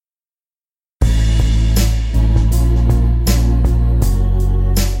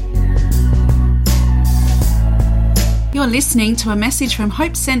You're listening to a message from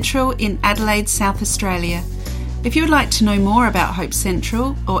Hope Central in Adelaide, South Australia. If you would like to know more about Hope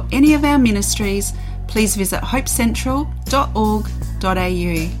Central or any of our ministries, please visit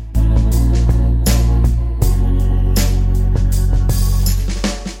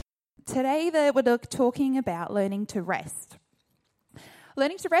hopecentral.org.au. Today we're talking about learning to rest.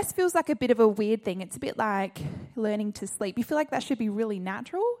 Learning to rest feels like a bit of a weird thing. It's a bit like learning to sleep. You feel like that should be really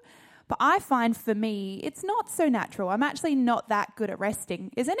natural, but I find for me it's not so natural. I'm actually not that good at resting.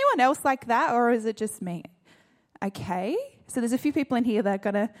 Is anyone else like that, or is it just me? Okay, so there's a few people in here that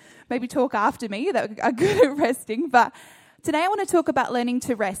are going to maybe talk after me that are good at resting, but today I want to talk about learning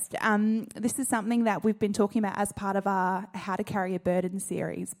to rest. This is something that we've been talking about as part of our How to Carry a Burden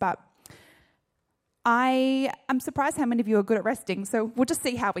series, but I am surprised how many of you are good at resting, so we'll just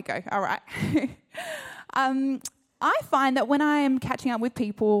see how we go, all right? I find that when I am catching up with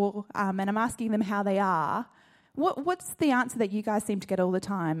people and I'm asking them how they are, what's the answer that you guys seem to get all the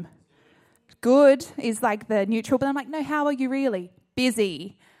time? Good is like the neutral, but I'm like, no, how are you really?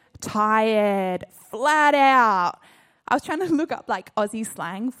 Busy, tired, flat out. I was trying to look up like Aussie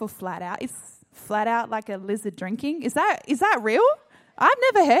slang for flat out. Is flat out like a lizard drinking? Is that real? I've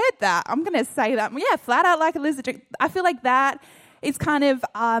never heard that. I'm going to say that. Yeah, flat out like a lizard drink. I feel like that is kind of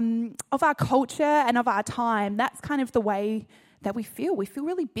our culture and of our time. That's kind of the way that we feel. We feel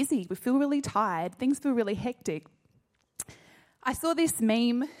really busy. We feel really tired. Things feel really hectic. I saw this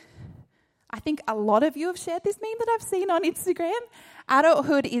meme. I think a lot of you have shared this meme that I've seen on Instagram.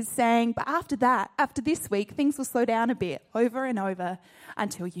 Adulthood is saying, but after this week, things will slow down a bit, over and over,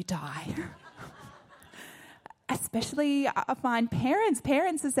 until you die. Especially, I find parents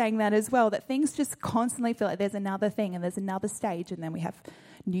are saying that as well, that things just constantly feel like there's another thing and there's another stage, and then we have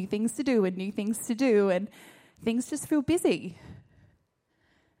new things to do, and things just feel busy.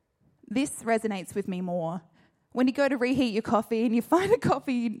 This resonates with me more. When you go to reheat your coffee and you find a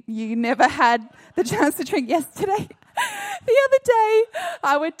coffee you never had the chance to drink yesterday. The other day,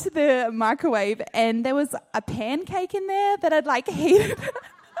 I went to the microwave and there was a pancake in there that I'd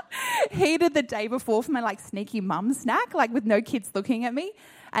heated the day before for my sneaky mum snack, with no kids looking at me,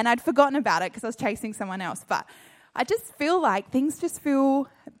 and I'd forgotten about it because I was chasing someone else. But I just feel like things just feel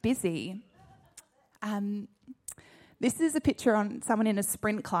busy. This is a picture on someone in a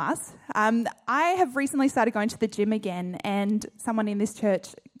sprint class. I have recently started going to the gym again, and someone in this church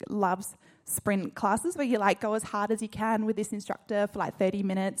loves sprint classes where you go as hard as you can with this instructor for 30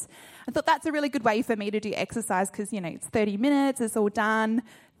 minutes. I thought that's a really good way for me to do exercise because, it's 30 minutes, it's all done.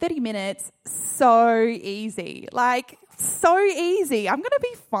 30 minutes, so easy. So easy. I'm going to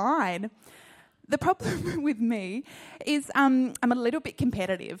be fine. The problem with me is I'm a little bit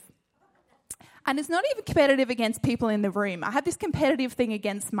competitive. And it's not even competitive against people in the room. I have this competitive thing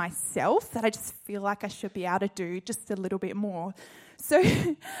against myself that I just feel like I should be able to do just a little bit more. So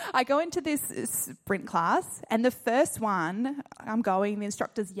I go into this sprint class, and the first one, the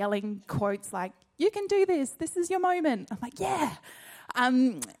instructor's yelling quotes like, "You can do this. This is your moment." I'm like, yeah.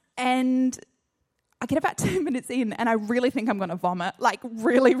 And I get about 10 minutes in, and I really think I'm going to vomit,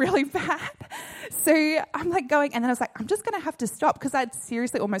 really, really bad. So I'm going, and then I was like, I'm just going to have to stop because I'd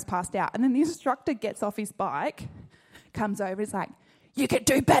seriously almost passed out. And then the instructor gets off his bike, comes over, he's like, "You can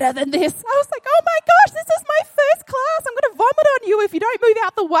do better than this." I was like, oh my gosh, this is my first class. I'm going to vomit on you if you don't move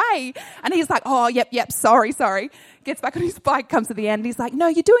out the way. And he's like, oh, yep, sorry. Gets back on his bike, comes to the end. He's like, no,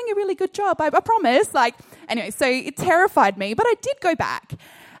 you're doing a really good job. I promise. Anyway, so it terrified me, but I did go back.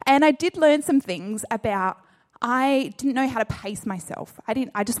 And I did learn some things about, I didn't know how to pace myself.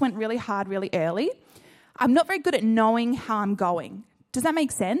 I just went really hard, really early. I'm not very good at knowing how I'm going. Does that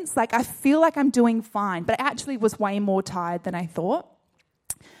make sense? I feel like I'm doing fine, but I actually was way more tired than I thought.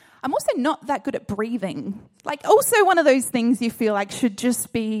 I'm also not that good at breathing. Also one of those things you feel like should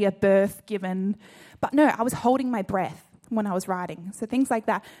just be a birth given. But no, I was holding my breath when I was riding. So things like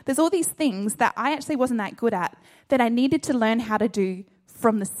that. There's all these things that I actually wasn't that good at that I needed to learn how to do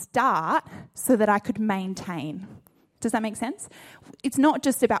from the start so that I could maintain. Does that make sense? It's not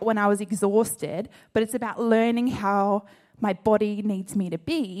just about when I was exhausted, but it's about learning how my body needs me to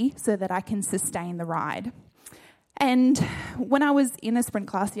be so that I can sustain the ride. And when I was in a sprint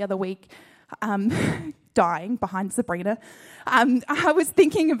class the other week, dying behind Sabrina, I was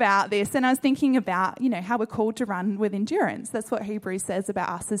thinking about this, and I was thinking about, how we're called to run with endurance. That's what Hebrews says about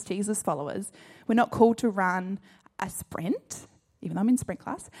us as Jesus followers. We're not called to run a sprint, even though I'm in sprint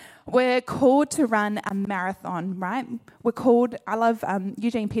class. We're called to run a marathon, right? I love,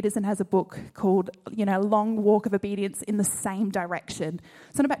 Eugene Peterson has a book called, Long Walk of Obedience in the Same Direction.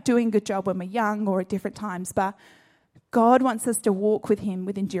 It's not about doing a good job when we're young or at different times, but God wants us to walk with him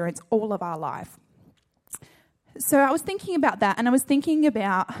with endurance all of our life. So I was thinking about that, and I was thinking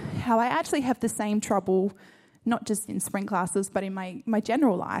about how I actually have the same trouble, not just in sprint classes, but in my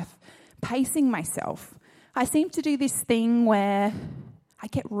general life, pacing myself. I seem to do this thing where I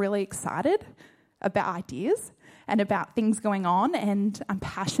get really excited about ideas and about things going on, and I'm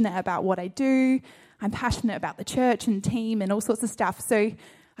passionate about what I do. I'm passionate about the church and team and all sorts of stuff. So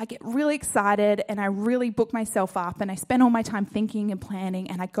I get really excited and I really book myself up and I spend all my time thinking and planning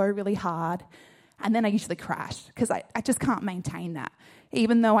and I go really hard, and then I usually crash because I just can't maintain that.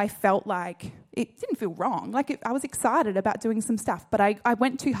 Even though I felt like it didn't feel wrong, I was excited about doing some stuff, but I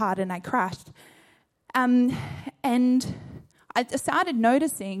went too hard and I crashed. And I started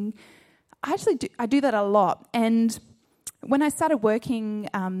noticing I do that a lot. And when I started working,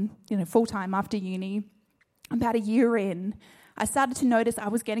 full-time after uni, about a year in, I started to notice I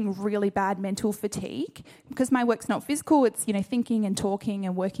was getting really bad mental fatigue because my work's not physical. It's, thinking and talking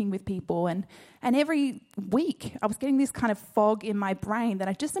and working with people. And every week I was getting this kind of fog in my brain that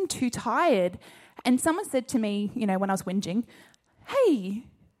I just am too tired. And someone said to me, when I was whinging, "Hey,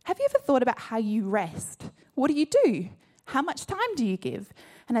 have you ever thought about how you rest? What do you do? How much time do you give?"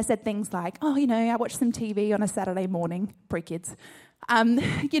 And I said things like, I watch some TV on a Saturday morning, pre-kids.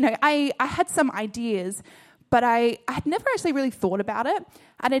 I had some ideas, but I had never actually really thought about it.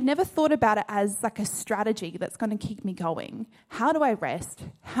 And I'd never thought about it as like a strategy that's going to keep me going. How do I rest?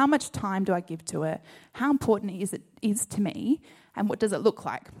 How much time do I give to it? How important it is to me? And what does it look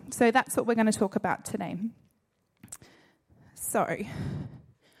like? So that's what we're going to talk about today. So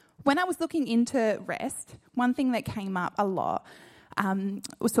when I was looking into rest, one thing that came up a lot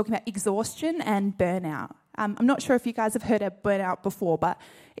was talking about exhaustion and burnout. I'm not sure if you guys have heard of burnout before, but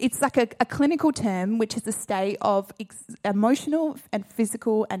it's like a clinical term, which is a state of emotional and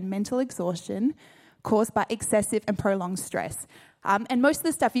physical and mental exhaustion caused by excessive and prolonged stress. And most of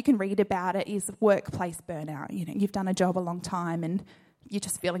the stuff you can read about it is workplace burnout. You've done a job a long time and you're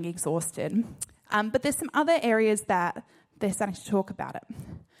just feeling exhausted. But there's some other areas that they're starting to talk about it.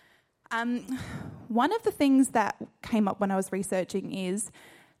 One of the things that came up when I was researching is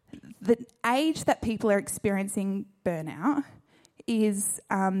the age that people are experiencing burnout is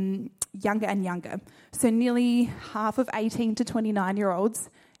younger and younger. So nearly half of 18 to 29-year-olds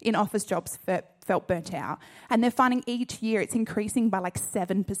in office jobs felt burnt out. And they're finding each year it's increasing by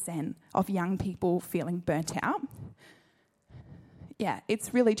 7% of young people feeling burnt out. Yeah,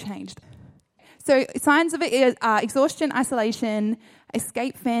 it's really changed. So signs of it are exhaustion, isolation,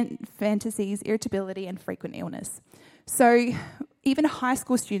 escape fantasies, irritability, and frequent illness. So even high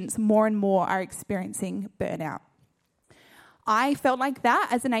school students more and more are experiencing burnout. I felt like that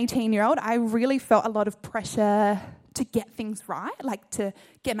as an 18-year-old. I really felt a lot of pressure to get things right, to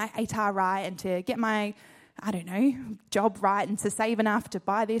get my ATAR right and to get my, job right and to save enough to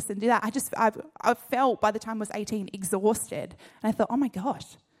buy this and do that. I felt by the time I was 18 exhausted. And I thought, oh my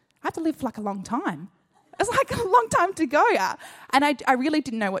gosh, I have to live for a long time. It's a long time to go. And I really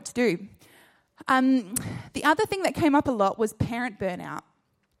didn't know what to do. The other thing that came up a lot was parent burnout.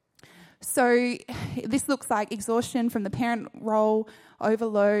 So this looks like exhaustion from the parent role,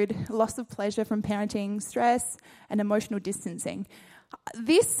 overload, loss of pleasure from parenting, stress, and emotional distancing.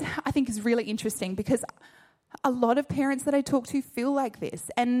 This, I think, is really interesting because a lot of parents that I talk to feel like this.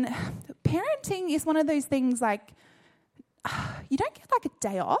 And parenting is one of those things you don't get a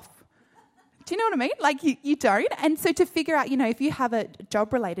day off. Do you know what I mean? You don't. And so to figure out, if you have a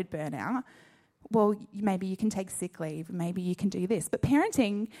job-related burnout, well, maybe you can take sick leave, maybe you can do this. But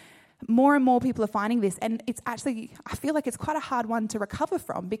parenting, more and more people are finding this, and it's actually, I feel like it's quite a hard one to recover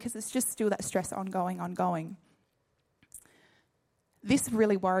from because it's just still that stress ongoing. This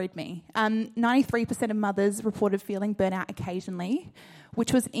really worried me. 93% of mothers reported feeling burnout occasionally,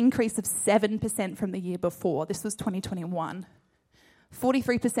 which was an increase of 7% from the year before. This was 2021.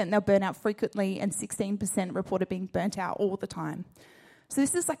 43% they'll burn out frequently, and 16% reported being burnt out all the time. So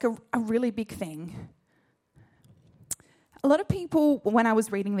this is a really big thing. A lot of people, when I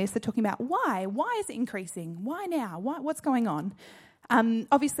was reading this, are talking about why. Why is it increasing? Why now? What's going on?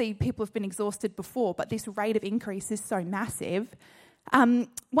 Obviously, people have been exhausted before, but this rate of increase is so massive.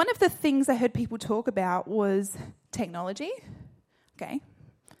 One of the things I heard people talk about was technology. Okay.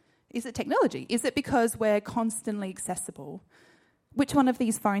 Is it technology? Is it because we're constantly accessible? Which one of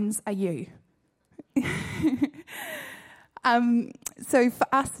these phones are you? So for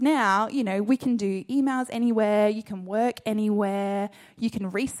us now, we can do emails anywhere, you can work anywhere, you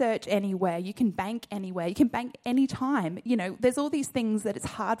can research anywhere, you can bank anywhere, you can bank anytime. There's all these things that it's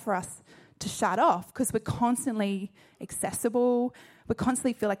hard for us to shut off because we're constantly accessible. We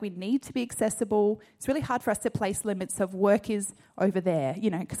constantly feel like we need to be accessible. It's really hard for us to place limits of work is over there,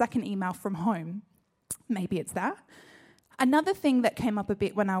 because I can email from home. Maybe it's that. Another thing that came up a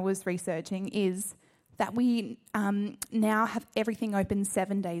bit when I was researching is that we now have everything open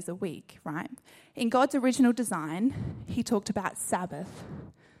 7 days a week, right? In God's original design, he talked about Sabbath.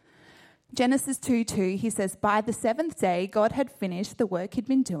 Genesis 2:2, he says, by the seventh day, God had finished the work he'd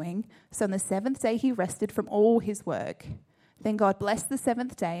been doing. So on the seventh day, he rested from all his work. Then God blessed the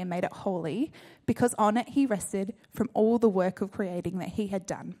seventh day and made it holy, because on it he rested from all the work of creating that he had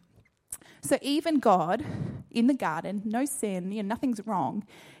done. So even God, in the garden, no sin, nothing's wrong,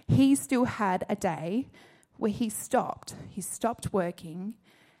 he still had a day where he stopped. He stopped working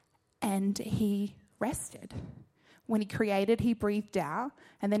and he rested. When he created, he breathed out,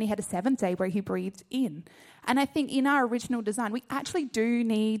 and then he had a seventh day where he breathed in. And I think in our original design, we actually do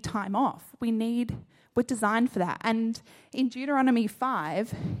need time off. We're designed for that. And in Deuteronomy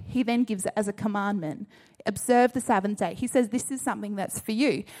 5, he then gives it as a commandment. Observe the Sabbath day. He says this is something that's for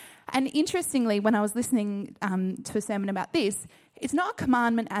you. And interestingly, when I was listening to a sermon about this, it's not a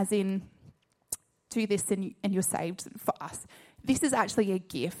commandment as in do this and you're saved for us. This is actually a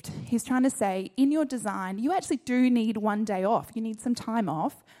gift. He's trying to say, in your design, you actually do need one day off. You need some time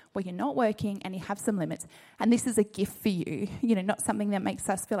off where you're not working and you have some limits. And this is a gift for you, not something that makes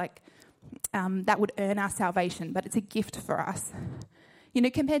us feel like that would earn our salvation, but it's a gift for us.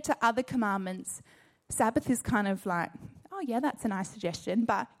 Compared to other commandments, Sabbath is kind of like, oh yeah, that's a nice suggestion.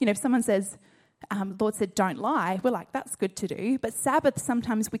 But, if someone says, the Lord said, don't lie, we're like, that's good to do. But Sabbath,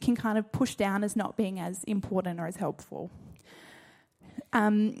 sometimes we can kind of push down as not being as important or as helpful.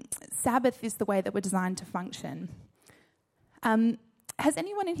 Sabbath is the way that we're designed to function. Has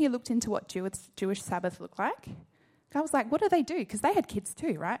anyone in here looked into what Jewish Sabbath looked like? I was like, what do they do? Because they had kids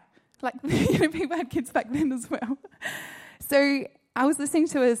too, right? Like, people had kids back then as well. So I was listening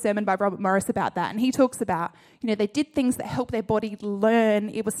to a sermon by Robert Morris about that, and he talks about, they did things that helped their body learn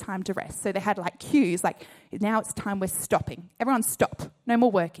it was time to rest. So they had like cues, like now it's time we're stopping. Everyone stop. No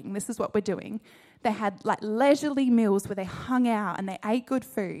more working. This is what we're doing. They had like leisurely meals where they hung out and they ate good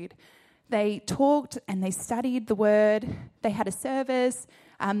food. They talked and they studied the word. They had a service,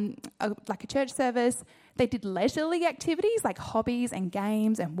 like a church service. They did leisurely activities like hobbies and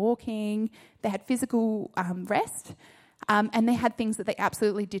games and walking. They had physical rest. And they had things that they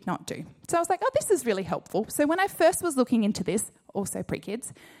absolutely did not do. So I was like, oh, this is really helpful. So when I first was looking into this, also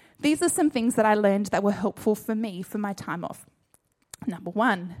pre-kids, these are some things that I learned that were helpful for me for my time off. Number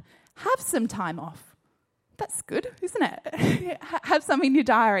one, have some time off. That's good, isn't it? Have some in your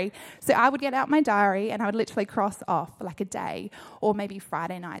diary. So I would get out my diary and I would literally cross off like a day or maybe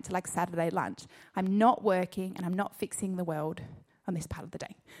Friday night to like Saturday lunch. I'm not working and I'm not fixing the world on this part of the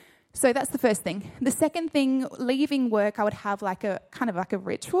day. So that's the first thing. The second thing, leaving work, I would have like a kind of like a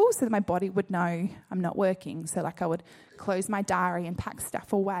ritual so that my body would know I'm not working. So like I would close my diary and pack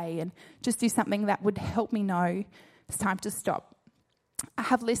stuff away and just do something that would help me know it's time to stop. I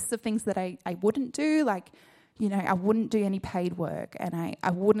have lists of things that I wouldn't do, like, I wouldn't do any paid work and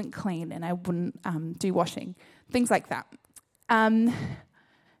I wouldn't clean and I wouldn't do washing, things like that.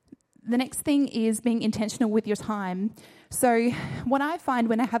 The next thing is being intentional with your time. So what I find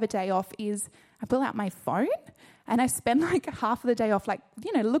when I have a day off is I pull out my phone and I spend like half of the day off like,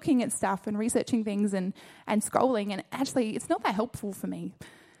 looking at stuff and researching things and scrolling, and actually it's not that helpful for me.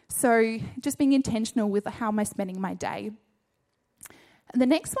 So just being intentional with how am I spending my day. And the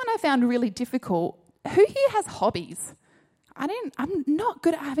next one I found really difficult. Who here has hobbies? I'm not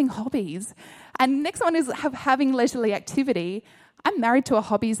good at having hobbies. And next one is having leisurely activity. I'm married to a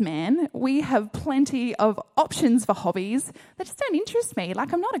hobbies man. We have plenty of options for hobbies that just don't interest me.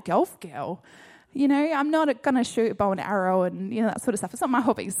 Like, I'm not a golf girl. I'm not going to shoot a bow and arrow and, that sort of stuff. It's not my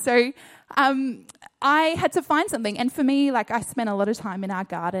hobbies. So I had to find something. And for me, like, I spent a lot of time in our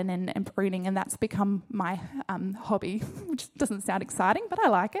garden and pruning, and that's become my hobby, which doesn't sound exciting, but I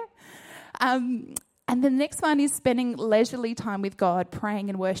like it. And the next one is spending leisurely time with God, praying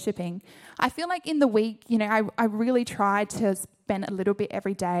and worshipping. I feel like in the week, I really try to spend a little bit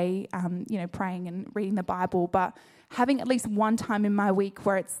every day, praying and reading the Bible, but having at least one time in my week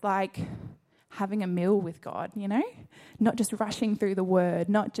where it's like having a meal with God, not just rushing through the word,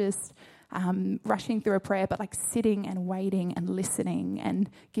 not just rushing through a prayer, but like sitting and waiting and listening and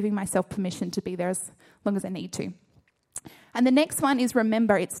giving myself permission to be there as long as I need to. And the next one is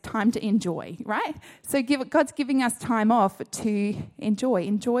remember it's time to enjoy, right? So God's giving us time off to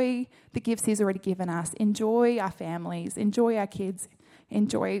enjoy the gifts he's already given us, enjoy our families, enjoy our kids,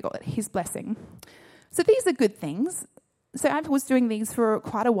 enjoy his blessing. So these are good things. So I was doing these for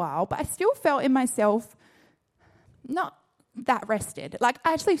quite a while, but I still felt in myself not that rested. Like,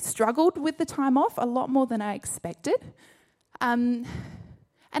 I actually struggled with the time off a lot more than I expected. And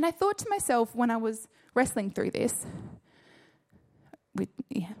And I thought to myself when I was wrestling through this,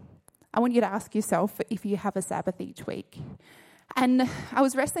 I want you to ask yourself if you have a Sabbath each week. And I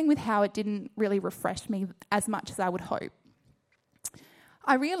was wrestling with how it didn't really refresh me as much as I would hope.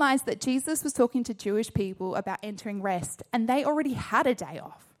 I realised that Jesus was talking to Jewish people about entering rest, and they already had a day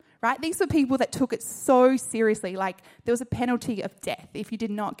off, right? These were people that took it so seriously, like there was a penalty of death if you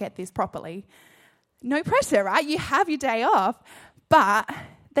did not get this properly. No pressure, right? You have your day off, but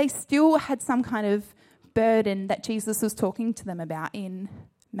they still had some kind of burden that Jesus was talking to them about in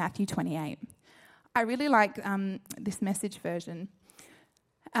Matthew 28. I really like this Message version.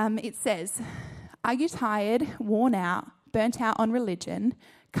 It says, "Are you tired, worn out, burnt out on religion?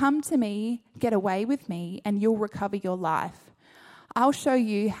 Come to me, get away with me, and you'll recover your life. I'll show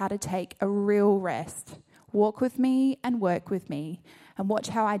you how to take a real rest. Walk with me and work with me, and watch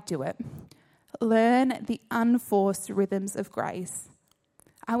how I do it. Learn the unforced rhythms of grace.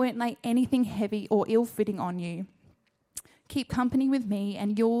 I won't lay anything heavy or ill-fitting on you. Keep company with me,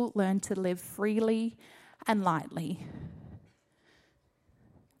 and you'll learn to live freely and lightly."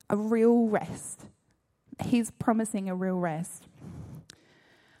 A real rest. He's promising a real rest.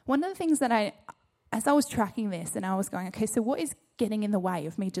 One of the things that as I was tracking this and I was going, okay, so what is getting in the way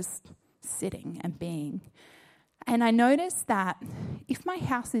of me just sitting and being? And I noticed that if my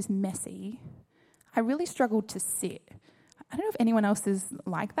house is messy, I really struggled to sit. I don't know if anyone else is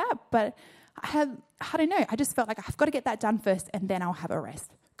like that, but I don't know, I just felt like I've got to get that done first and then I'll have a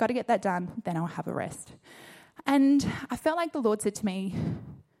rest. Got to get that done, then I'll have a rest. And I felt like the Lord said to me,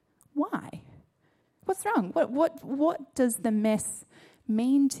 why? What's wrong? What does the mess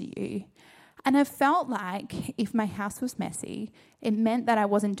mean to you? And I felt like if my house was messy, it meant that I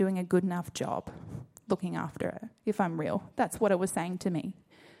wasn't doing a good enough job looking after it, if I'm real. That's what it was saying to me,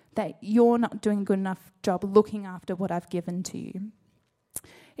 that you're not doing a good enough job looking after what I've given to you.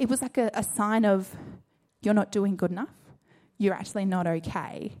 It was like a sign of you're not doing good enough. You're actually not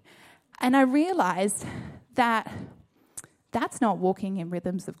okay. And I realised that that's not walking in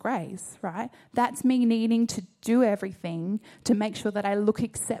rhythms of grace, right? That's me needing to do everything to make sure that I look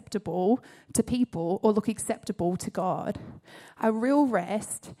acceptable to people or look acceptable to God. A real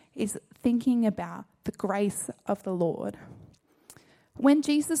rest is thinking about the grace of the Lord. When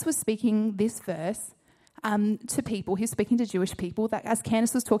Jesus was speaking this verse to people, he was speaking to Jewish people that, as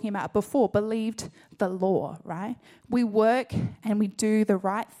Candice was talking about before, believed the law, right? We work and we do the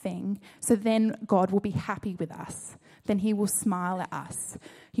right thing, so then God will be happy with us. Then he will smile at us.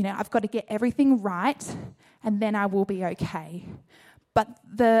 You know, I've got to get everything right and then I will be okay. But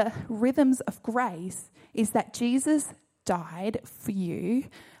the rhythms of grace is that Jesus died for you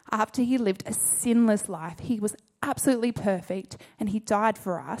after he lived a sinless life. He was absolutely perfect and he died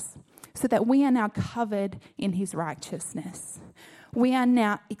for us so that we are now covered in his righteousness. We are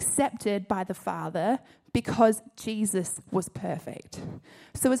now accepted by the Father because Jesus was perfect.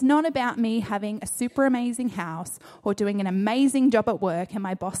 So it's not about me having a super amazing house or doing an amazing job at work and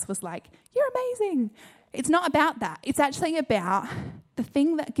my boss was like, "You're amazing." It's not about that. It's actually about the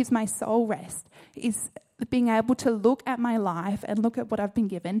thing that gives my soul rest is being able to look at my life and look at what I've been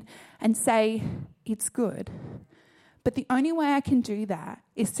given and say, it's good. But the only way I can do that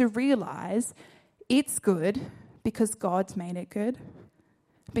is to realise it's good because God's made it good.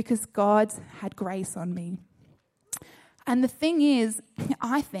 Because God's had grace on me. And the thing is,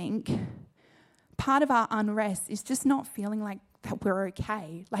 I think part of our unrest is just not feeling like that we're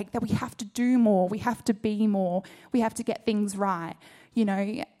okay, like that we have to do more, we have to be more, we have to get things right. You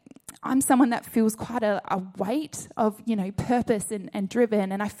know, I'm someone that feels quite a weight of, you know, purpose and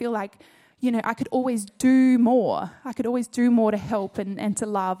driven, and I feel like, you know, I could always do more. I could always do more to help and to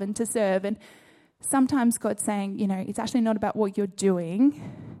love and to serve. And sometimes God's saying, you know, it's actually not about what you're doing.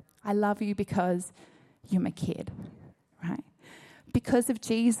 I love you because you're my kid, right? Because of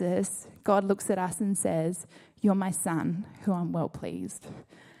Jesus, God looks at us and says, you're my son who I'm well pleased.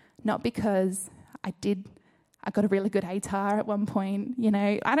 Not because I got a really good ATAR at one point, you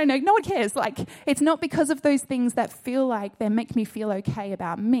know, I don't know, no one cares. Like, it's not because of those things that feel like they make me feel okay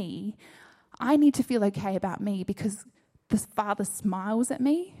about me. I need to feel okay about me because the Father smiles at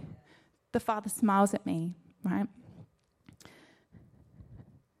me. The Father smiles at me, right?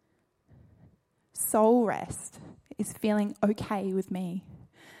 Soul rest is feeling okay with me.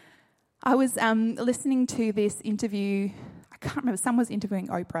 I was listening to this interview, I can't remember, someone was interviewing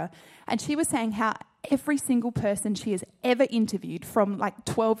Oprah, and she was saying how every single person she has ever interviewed, from like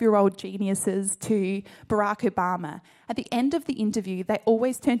 12-year-old geniuses to Barack Obama, at the end of the interview, they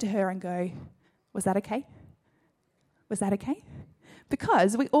always turn to her and go, was that okay? Was that okay?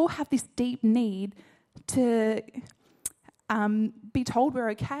 Because we all have this deep need to be told we're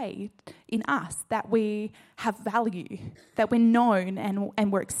okay in us, that we have value, that we're known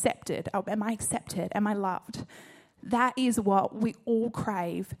and we're accepted. Oh, am I accepted? Am I loved? That is what we all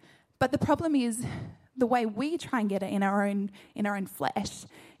crave. But the problem is the way we try and get it in our own flesh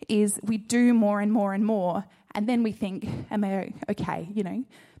is we do more and more and more, and then we think, am I okay?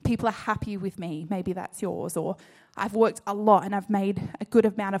 People are happy with me. Maybe that's yours. Or I've worked a lot and I've made a good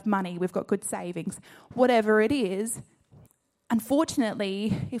amount of money. We've got good savings. Whatever it is,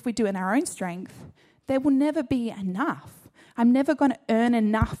 unfortunately, if we do it in our own strength, there will never be enough. I'm never going to earn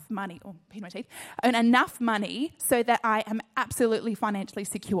enough money, earn enough money so that I am absolutely financially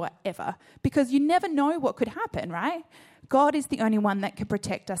secure ever. Because you never know what could happen, right? God is the only one that can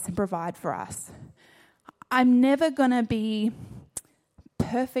protect us and provide for us. I'm never going to be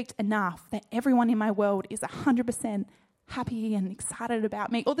perfect enough that everyone in my world is 100% happy and excited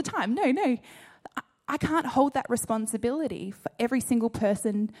about me all the time. No. I can't hold that responsibility for every single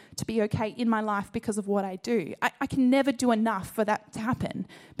person to be okay in my life because of what I do. I can never do enough for that to happen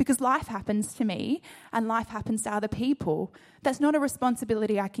because life happens to me and life happens to other people. That's not a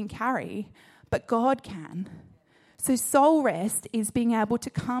responsibility I can carry, but God can. So soul rest is being able to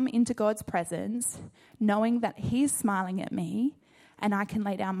come into God's presence, knowing that He's smiling at me and I can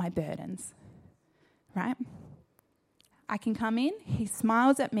lay down my burdens, right? I can come in, He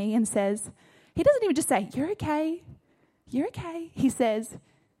smiles at me and says, He doesn't even just say, you're okay. He says,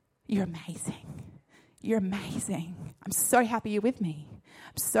 you're amazing. You're amazing. I'm so happy you're with me.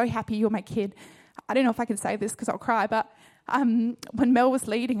 I'm so happy you're my kid. I don't know if I can say this because I'll cry, but when Mel was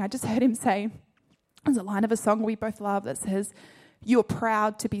leading, I just heard him say, there's a line of a song we both love that says, you're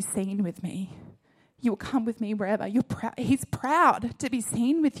proud to be seen with me. You will come with me wherever. He's proud to be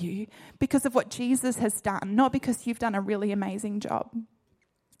seen with you because of what Jesus has done, not because you've done a really amazing job.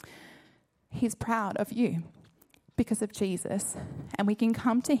 He's proud of you because of Jesus. And we can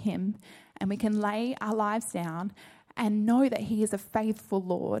come to Him and we can lay our lives down and know that He is a faithful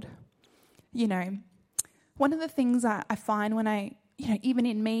Lord. One of the things I find when even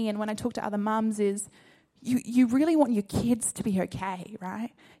in me and when I talk to other mums is you really want your kids to be okay,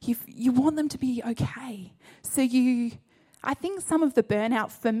 right? You want them to be okay. So I think some of the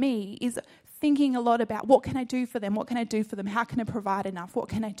burnout for me is thinking a lot about what can I do for them? What can I do for them? How can I provide enough? What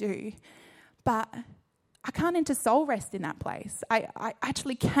can I do? But I can't enter soul rest in that place. I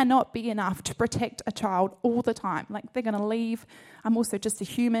actually cannot be enough to protect a child all the time. Like, they're going to leave. I'm also just a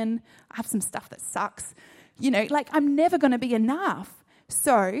human. I have some stuff that sucks. I'm never going to be enough.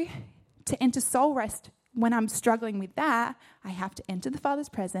 So to enter soul rest, when I'm struggling with that, I have to enter the Father's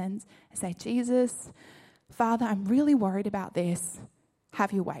presence and say, Jesus, Father, I'm really worried about this.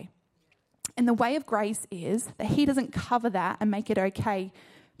 Have your way. And the way of grace is that He doesn't cover that and make it okay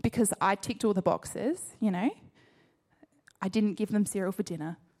because I ticked all the boxes, I didn't give them cereal for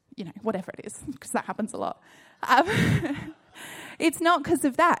dinner, whatever it is, because that happens a lot. It's not because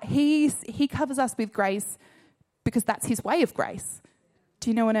of that. He covers us with grace because that's His way of grace.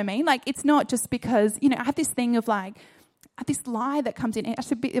 Do you know what I mean? It's not just because, I have this thing of this lie that comes in.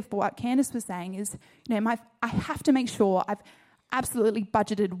 Actually, a bit of what Candice was saying is, I have to make sure I've absolutely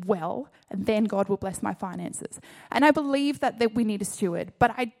budgeted well, and then God will bless my finances. And I believe that we need a steward,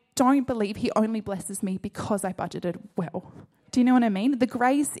 but I don't believe He only blesses me because I budgeted well. Do you know what I mean? The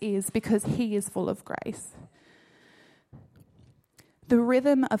grace is because He is full of grace. The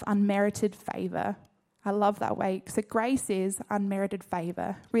rhythm of unmerited favour. I love that way. So grace is unmerited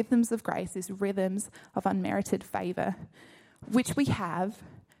favour. Rhythms of grace is rhythms of unmerited favour, which we have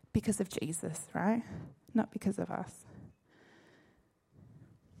because of Jesus, right? Not because of us.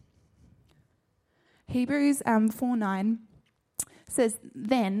 Hebrews 4:9 says,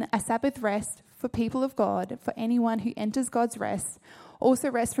 then a Sabbath rest for people of God, for anyone who enters God's rest,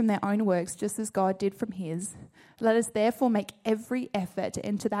 also rest from their own works, just as God did from His. Let us therefore make every effort to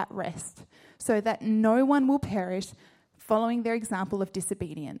enter that rest, so that no one will perish following their example of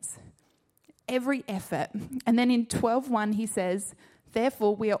disobedience. Every effort. And then in 12:1 he says,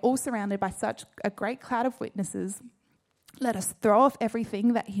 therefore we are all surrounded by such a great cloud of witnesses. Let us throw off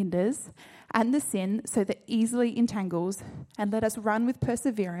everything that hinders and the sin so that easily entangles, and let us run with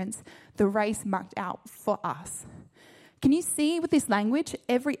perseverance the race marked out for us. Can you see with this language,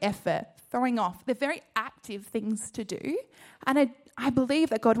 every effort, throwing off, they're very active things to do. And I believe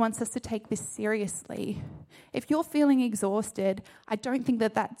that God wants us to take this seriously. If you're feeling exhausted, I don't think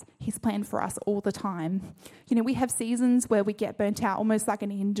that that's His plan for us all the time. We have seasons where we get burnt out, almost like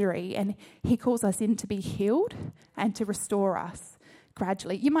an injury, and He calls us in to be healed and to restore us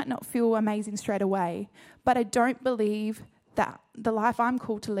gradually. You might not feel amazing straight away, but I don't believe that the life I'm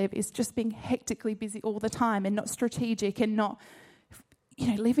called to live is just being hectically busy all the time and not strategic and not,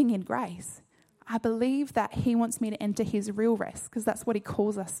 living in grace. I believe that he wants me to enter his real rest, because that's what he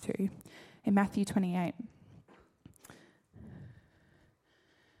calls us to in Matthew 28.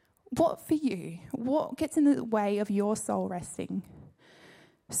 What for you? What gets in the way of your soul resting?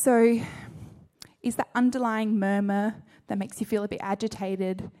 So is that underlying murmur that makes you feel a bit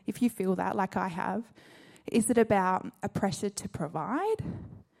agitated, if you feel that like I have? Is it about a pressure to provide?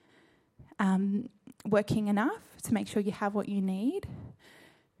 Working enough to make sure you have what you need?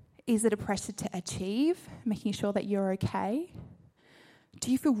 Is it a pressure to achieve, making sure that you're okay?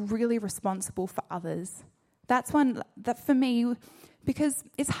 Do you feel really responsible for others? That's one that for me, because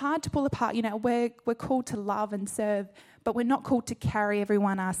it's hard to pull apart. We're called to love and serve, but we're not called to carry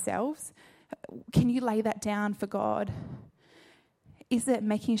everyone ourselves. Can you lay that down for God? Is it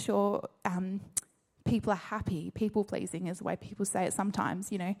making sure people are happy? People-pleasing is the way people say it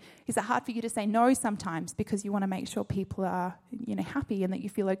sometimes, Is it hard for you to say no sometimes because you want to make sure people are, happy and that you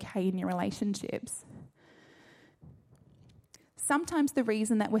feel okay in your relationships? Sometimes the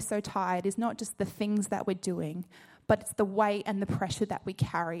reason that we're so tired is not just the things that we're doing, but it's the weight and the pressure that we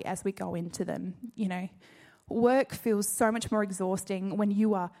carry as we go into them. Work feels so much more exhausting when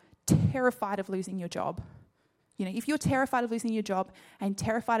you are terrified of losing your job. If you're terrified of losing your job and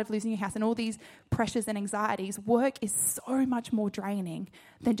terrified of losing your house and all these pressures and anxieties, work is so much more draining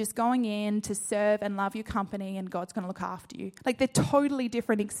than just going in to serve and love your company and God's going to look after you. They're totally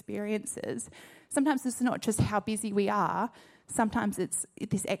different experiences. Sometimes it's not just how busy we are. Sometimes it's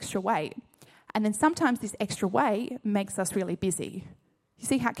this extra weight. And then sometimes this extra weight makes us really busy. You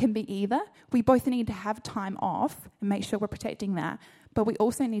see how it can be either? We both need to have time off and make sure we're protecting that. But we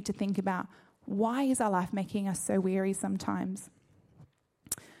also need to think about, why is our life making us so weary sometimes?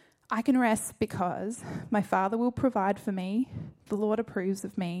 I can rest because my Father will provide for me. The Lord approves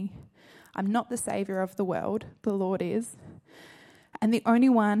of me. I'm not the saviour of the world. The Lord is. And the only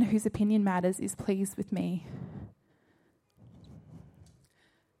one whose opinion matters is pleased with me.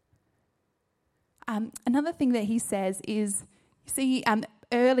 Another thing that he says is,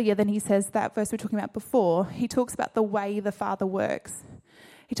 earlier than he says that verse we're talking about before, he talks about the way the Father works.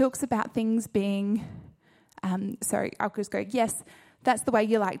 He talks about things being, I'll just go, yes, that's the way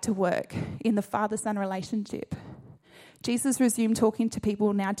you like to work in the Father-Son relationship. Jesus resumed talking to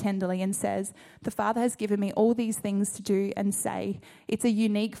people now tenderly and says, the Father has given me all these things to do and say. It's a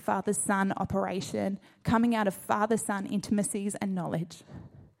unique Father-Son operation coming out of Father-Son intimacies and knowledge.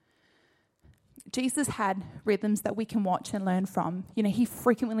 Jesus had rhythms that we can watch and learn from. He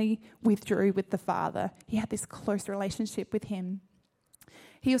frequently withdrew with the Father. He had this close relationship with him.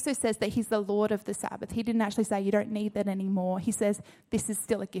 He also says that he's the Lord of the Sabbath. He didn't actually say you don't need that anymore. He says this is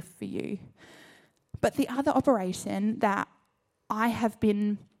still a gift for you. But the other operation that I have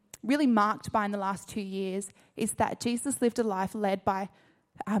been really marked by in the last 2 years is that Jesus lived a life led by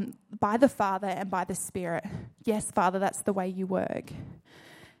the Father and by the Spirit. Yes, Father, that's the way you work.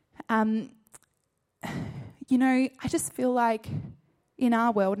 I just feel like in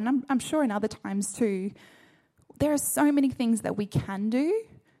our world, and I'm sure in other times too, there are so many things that we can do.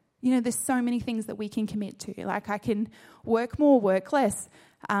 There's so many things that we can commit to. Like I can work more, work less.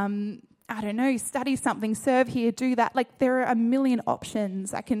 Study something, serve here, do that. There are a million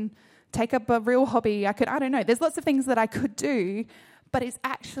options. I can take up a real hobby. There's lots of things that I could do. But it's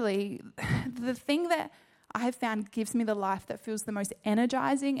actually the thing that I have found gives me the life that feels the most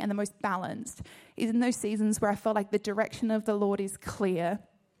energizing and the most balanced is in those seasons where I feel like the direction of the Lord is clear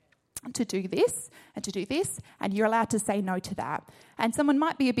to do this and to do this, and you're allowed to say no to that. And someone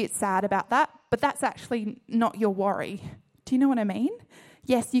might be a bit sad about that, but that's actually not your worry. Do you know what I mean?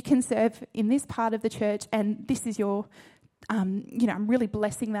 Yes, you can serve in this part of the church, and this is your, I'm really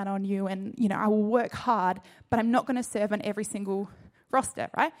blessing that on you, and, I will work hard, but I'm not going to serve on every single roster,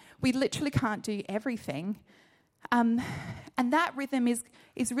 right? We literally can't do everything. And that rhythm is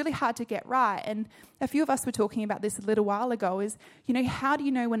really hard to get right. And a few of us were talking about this a little while ago is, how do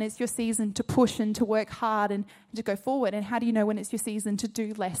you know when it's your season to push and to work hard and to go forward? And how do you know when it's your season to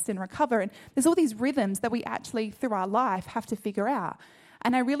do less and recover? And there's all these rhythms that we actually, through our life, have to figure out.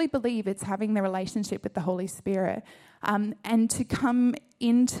 And I really believe it's having the relationship with the Holy Spirit and to come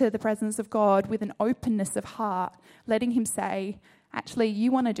into the presence of God with an openness of heart, letting him say, actually,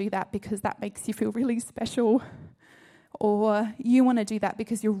 you want to do that because that makes you feel really special, or you want to do that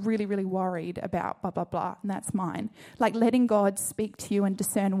because you're really, really worried about blah, blah, blah, and that's mine. Letting God speak to you and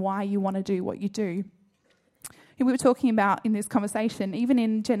discern why you want to do what you do. And we were talking about in this conversation, even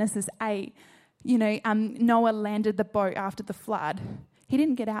in Genesis 8, Noah landed the boat after the flood. He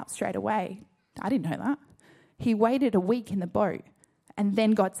didn't get out straight away. I didn't know that. He waited a week in the boat. And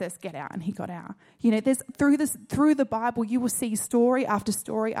then God says, get out, and he got out. There's through the Bible, you will see story after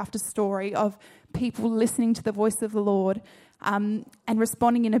story after story of people listening to the voice of the Lord and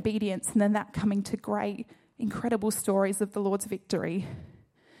responding in obedience, and then that coming to great, incredible stories of the Lord's victory.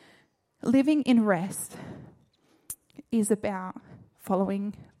 Living in rest is about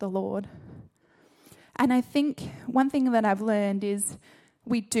following the Lord. And I think one thing that I've learned is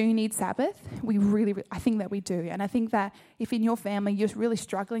we do need Sabbath. I think that we do. And I think that if in your family you're really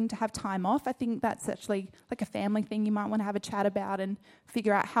struggling to have time off, I think that's actually like a family thing you might want to have a chat about and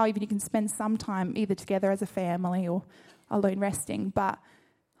figure out how even you can spend some time either together as a family or alone resting. But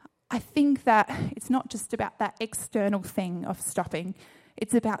I think that it's not just about that external thing of stopping.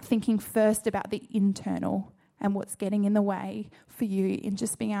 It's about thinking first about the internal and what's getting in the way for you in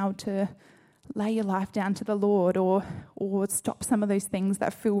just being able to lay your life down to the Lord or stop some of those things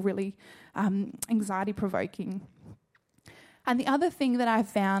that feel really anxiety-provoking. And the other thing that I've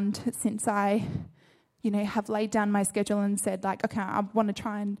found since I, have laid down my schedule and said, like, okay, I want to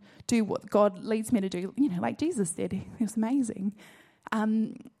try and do what God leads me to do, like Jesus did. It was amazing.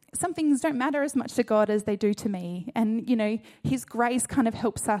 Some things don't matter as much to God as they do to me. And, his grace kind of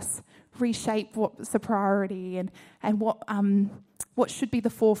helps us reshape what's a priority and what should be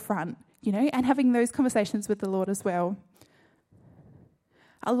the forefront. And having those conversations with the Lord as well.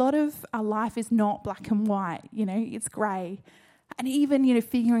 A lot of our life is not black and white, it's grey. And even,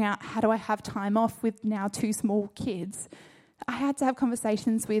 figuring out how do I have time off with now 2 small kids, I had to have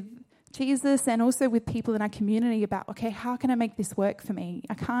conversations with Jesus and also with people in our community about, okay, how can I make this work for me?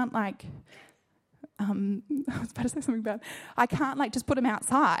 I can't I was about to say something bad. I can't just put them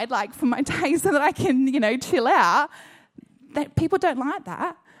outside for my day so that I can, chill out. That people don't like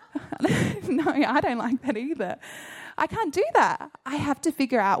that. No, I don't like that either. I can't do that. I have to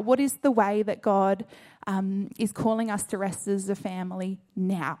figure out what is the way that God is calling us to rest as a family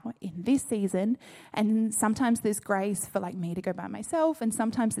now in this season. And sometimes there's grace for me to go by myself, and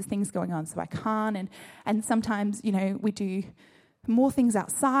sometimes there's things going on so I can't. And sometimes, we do more things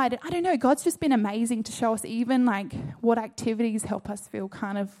outside. I don't know, God's just been amazing to show us even what activities help us feel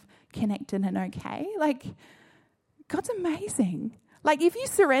kind of connected and okay. God's amazing. If you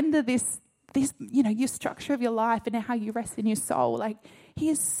surrender this, your structure of your life and how you rest in your soul, he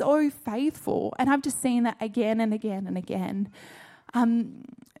is so faithful. And I've just seen that again and again and again.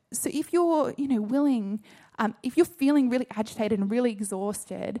 So if you're, willing, if you're feeling really agitated and really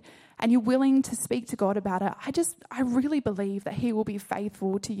exhausted and you're willing to speak to God about it, I really believe that he will be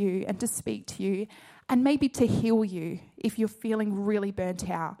faithful to you and to speak to you and maybe to heal you if you're feeling really burnt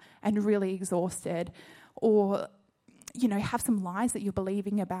out and really exhausted, or have some lies that you're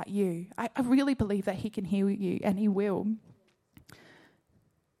believing about you. I really believe that he can heal you, and he will.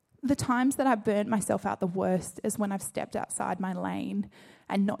 The times that I've burnt myself out the worst is when I've stepped outside my lane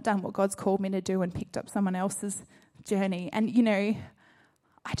and not done what God's called me to do and picked up someone else's journey. And,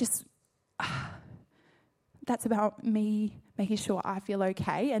 that's about me making sure I feel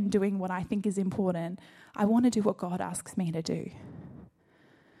okay and doing what I think is important. I want to do what God asks me to do.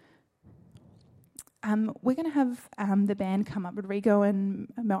 We're going to have the band come up, Rodrigo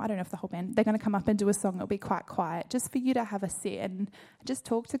and Mel, I don't know if the whole band, they're going to come up and do a song that'll be quite quiet, just for you to have a sit and just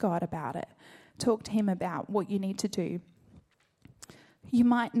talk to God about it. Talk to him about what you need to do. You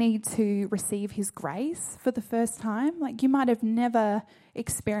might need to receive his grace for the first time. You might have never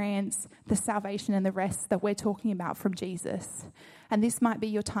experienced the salvation and the rest that we're talking about from Jesus. And this might be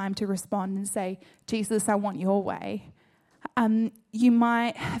your time to respond and say, Jesus, I want your way. You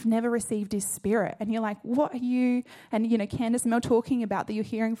might have never received his spirit, and you're like, what are you, and Candace and Mel talking about that you're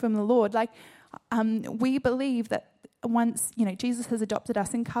hearing from the Lord. We believe that once Jesus has adopted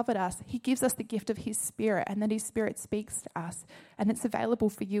us and covered us, he gives us the gift of his spirit, and that his spirit speaks to us, and it's available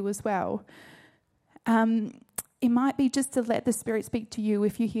for you as well. It might be just to let the spirit speak to you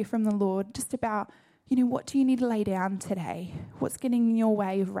if you hear from the Lord, just about what do you need to lay down today, what's getting in your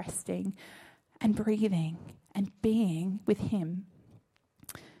way of resting and breathing and being with him.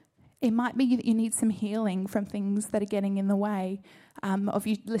 It might be that you need some healing from things that are getting in the way of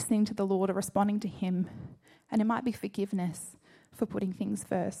you listening to the Lord or responding to him. And it might be forgiveness for putting things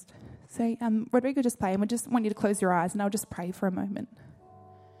first. So Rodrigo, just play, and we just want you to close your eyes, and I'll just pray for a moment.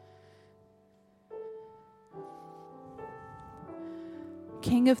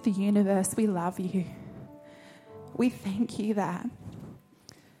 King of the universe, we love you. We thank you that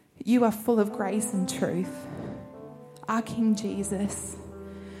you are full of grace and truth. Our King Jesus,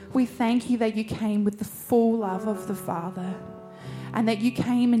 we thank you that you came with the full love of the Father, and that you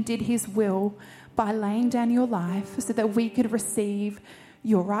came and did his will by laying down your life so that we could receive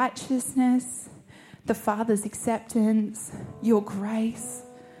your righteousness, the Father's acceptance, your grace.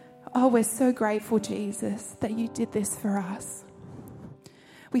 Oh, we're so grateful, Jesus, that you did this for us.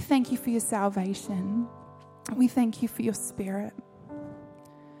 We thank you for your salvation. We thank you for your Spirit.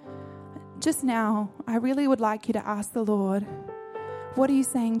 Just now, I really would like you to ask the Lord, what are you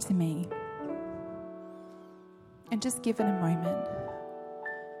saying to me? And just give it a moment.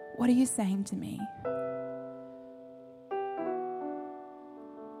 What are you saying to me?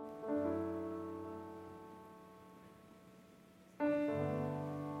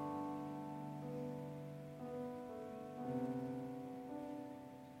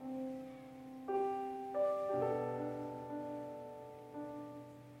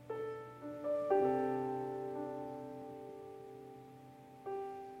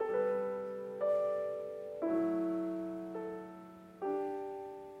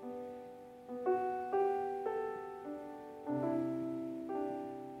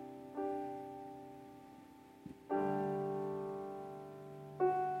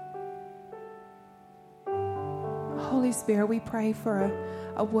 Holy Spirit, we pray for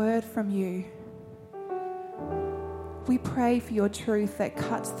a word from you. We pray for your truth that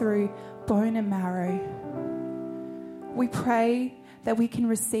cuts through bone and marrow. We pray that we can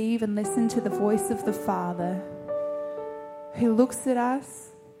receive and listen to the voice of the Father who looks at us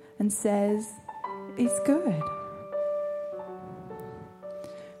and says, it's good.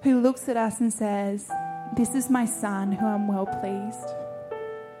 Who looks at us and says, this is my Son who I'm well pleased.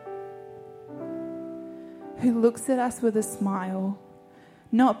 Who looks at us with a smile,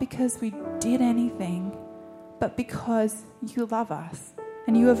 not because we did anything, but because you love us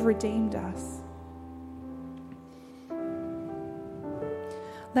and you have redeemed us.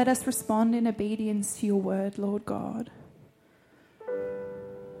 Let us respond in obedience to your word, Lord God.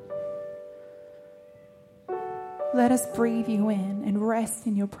 Let us breathe you in and rest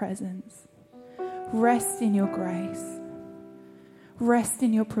in your presence. Rest in your grace. Rest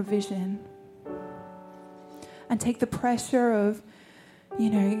in your provision. And take the pressure of,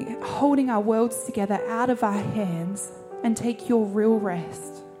 holding our worlds together out of our hands and take your real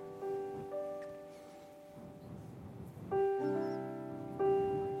rest.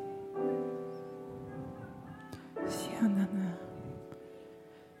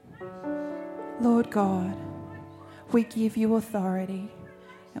 Lord God, we give you authority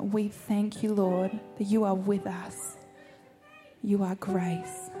and we thank you, Lord, that you are with us. You are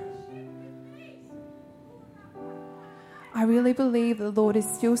grace. I really believe the Lord is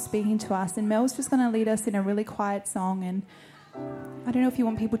still speaking to us, and Mel's just going to lead us in a really quiet song. And I don't know if you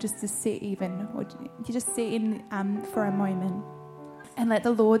want people just to sit even, or you just sit in for a moment and let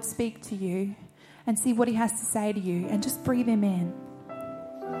the Lord speak to you and see what he has to say to you, and just breathe him in.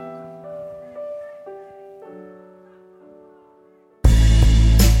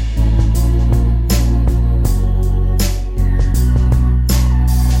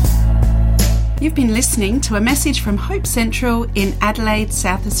 You've been listening to a message from Hope Central in Adelaide,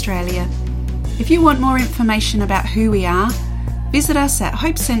 South Australia. If you want more information about who we are, visit us at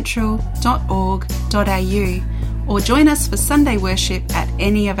hopecentral.org.au or join us for Sunday worship at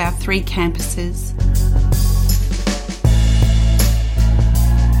any of our 3 campuses.